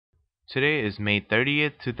Today is May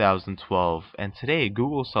 30th, 2012, and today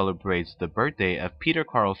Google celebrates the birthday of Peter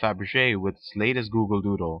Carl Fabergé with its latest Google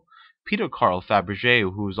Doodle. Peter Carl Fabergé,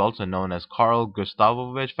 who is also known as Karl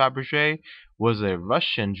Gustavovich Fabergé, was a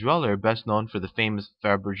Russian jeweler best known for the famous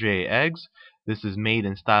Fabergé eggs. This is made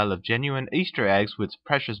in style of genuine Easter eggs with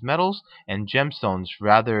precious metals and gemstones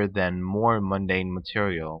rather than more mundane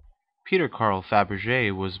material. Peter Carl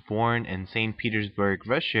Fabergé was born in St. Petersburg,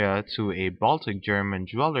 Russia, to a Baltic German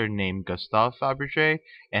jeweler named Gustav Fabergé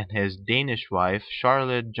and his Danish wife,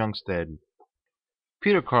 Charlotte Jungsted.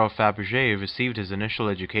 Peter Carl Fabergé received his initial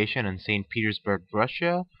education in St. Petersburg,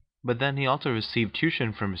 Russia, but then he also received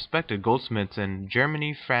tuition from respected goldsmiths in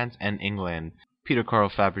Germany, France, and England. Peter Carl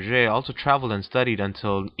Fabergé also traveled and studied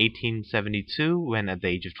until 1872, when at the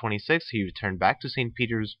age of 26 he returned back to St.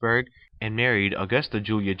 Petersburg and married Augusta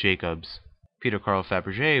Julia Jacobs. Peter Carl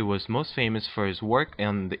Fabergé was most famous for his work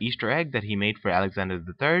on the Easter egg that he made for Alexander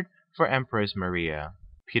III for Empress Maria.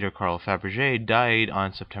 Peter Carl Fabergé died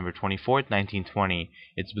on September 24, 1920.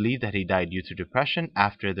 It's believed that he died due to depression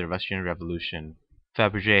after the Russian Revolution.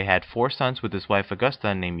 Fabergé had 4 sons with his wife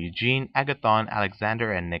Augusta named Eugene, Agathon,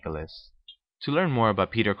 Alexander, and Nicholas. To learn more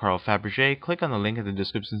about Peter Carl Fabergé, click on the link in the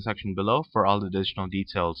description section below for all the additional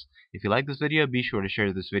details. If you like this video, be sure to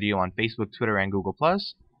share this video on Facebook, Twitter, and Google+,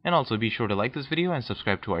 and also be sure to like this video and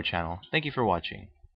subscribe to our channel. Thank you for watching.